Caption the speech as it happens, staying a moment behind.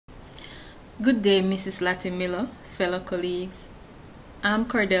Good day, Mrs. Latin Miller, fellow colleagues. I'm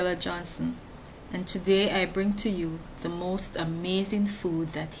Cordella Johnson, and today I bring to you the most amazing food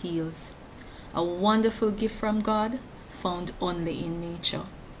that heals, a wonderful gift from God found only in nature.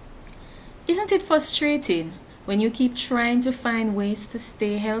 Isn't it frustrating when you keep trying to find ways to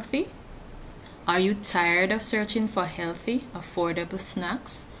stay healthy? Are you tired of searching for healthy, affordable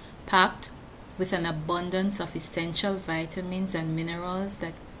snacks packed with an abundance of essential vitamins and minerals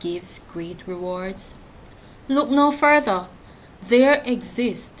that gives great rewards? Look no further. There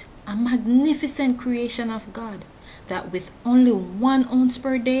exists a magnificent creation of God that with only 1 ounce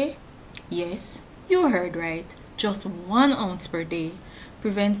per day, yes, you heard right, just 1 ounce per day,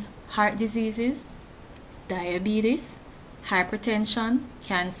 prevents heart diseases, diabetes, hypertension,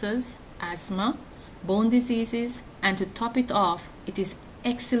 cancers, asthma, bone diseases, and to top it off, it is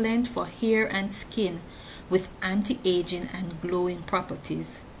excellent for hair and skin with anti-aging and glowing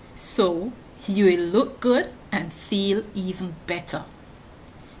properties. So you will look good and feel even better.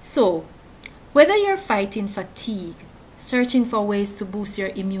 So whether you're fighting fatigue, searching for ways to boost your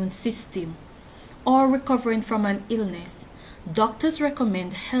immune system, or recovering from an illness, doctors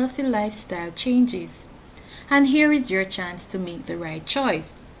recommend healthy lifestyle changes. And here is your chance to make the right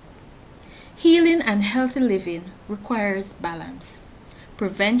choice. Healing and healthy living requires balance.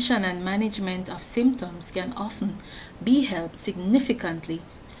 Prevention and management of symptoms can often be helped significantly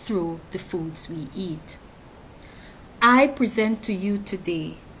through the foods we eat. I present to you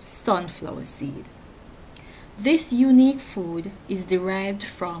today sunflower seed. This unique food is derived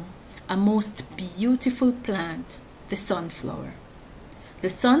from a most beautiful plant, the sunflower. The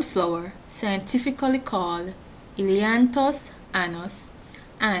sunflower, scientifically called Ilianthus annus,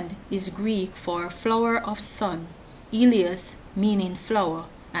 and is Greek for flower of sun, Ilias meaning flower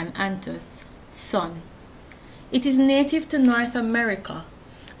and anthus, sun. It is native to North America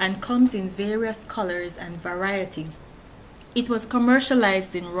and comes in various colors and variety. It was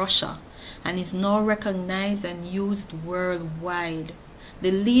commercialized in Russia and is now recognized and used worldwide.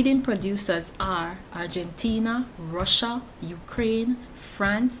 The leading producers are Argentina, Russia, Ukraine,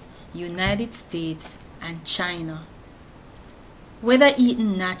 France, United States, and China. Whether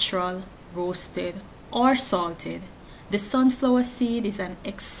eaten natural, roasted, or salted, the sunflower seed is an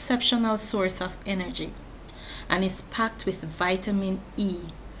exceptional source of energy and is packed with vitamin E,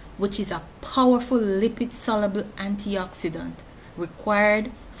 which is a powerful lipid-soluble antioxidant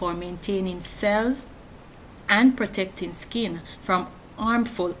required for maintaining cells and protecting skin from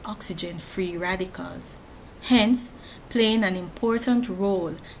harmful oxygen-free radicals, hence playing an important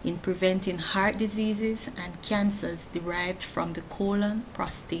role in preventing heart diseases and cancers derived from the colon,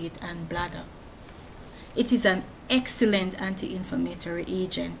 prostate, and bladder. It is an excellent anti-inflammatory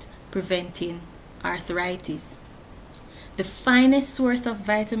agent preventing arthritis. The finest source of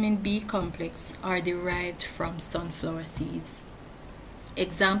vitamin B complex are derived from sunflower seeds.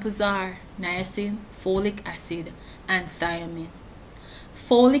 Examples are niacin, folic acid, and thiamine.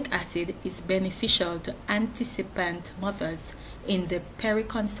 Folic acid is beneficial to anticipant mothers in the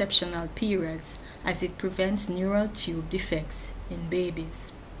periconceptional periods as it prevents neural tube defects in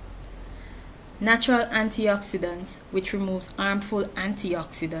babies. Natural antioxidants, which removes harmful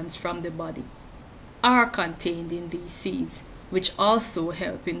antioxidants from the body, are contained in these seeds, which also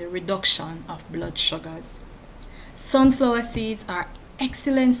help in the reduction of blood sugars. Sunflower seeds are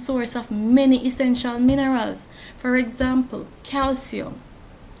excellent source of many essential minerals, for example, calcium,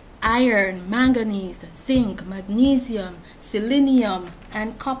 iron, manganese, zinc, magnesium, selenium,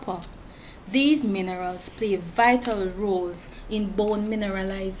 and copper. These minerals play vital roles in bone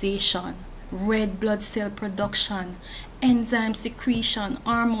mineralization, red blood cell production, enzyme secretion,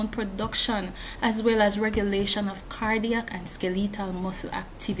 hormone production, as well as regulation of cardiac and skeletal muscle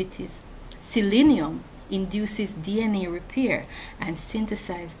activities. Selenium induces DNA repair and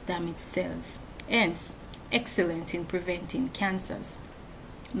synthesizes damaged cells, hence excellent in preventing cancers.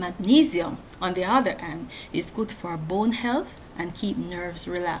 Magnesium, on the other hand, is good for bone health and keep nerves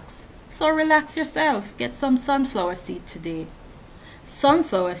relaxed. So relax yourself, get some sunflower seed today.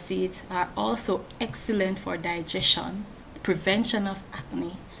 Sunflower seeds are also excellent for digestion, prevention of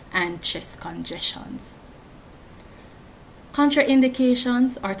acne, and chest congestions.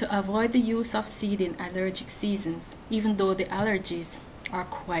 Contraindications are to avoid the use of seed in allergic seasons, even though the allergies are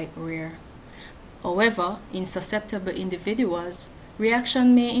quite rare. However, in susceptible individuals,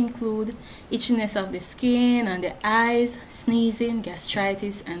 reaction may include itchiness of the skin and the eyes, sneezing,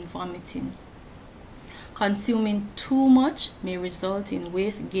 gastritis, and vomiting. Consuming too much may result in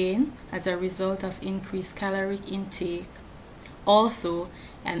weight gain as a result of increased caloric intake, also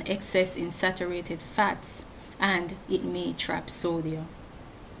an excess in saturated fats, and it may trap sodium.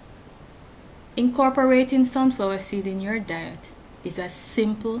 Incorporating sunflower seed in your diet is as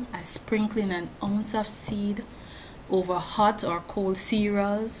simple as sprinkling an ounce of seed over hot or cold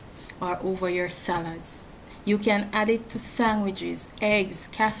cereals or over your salads. You can add it to sandwiches, eggs,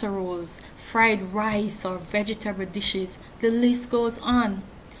 casseroles, fried rice, or vegetable dishes. The list goes on.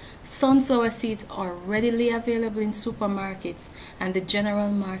 Sunflower seeds are readily available in supermarkets and the general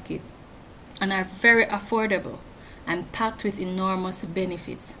market and are very affordable and packed with enormous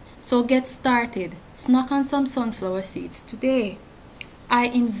benefits. So get started. Snack on some sunflower seeds today. I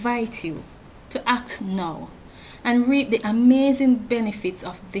invite you to act now and reap the amazing benefits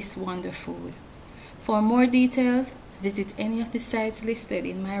of this wonder food. For more details, visit any of the sites listed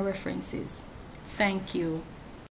in my references. Thank you.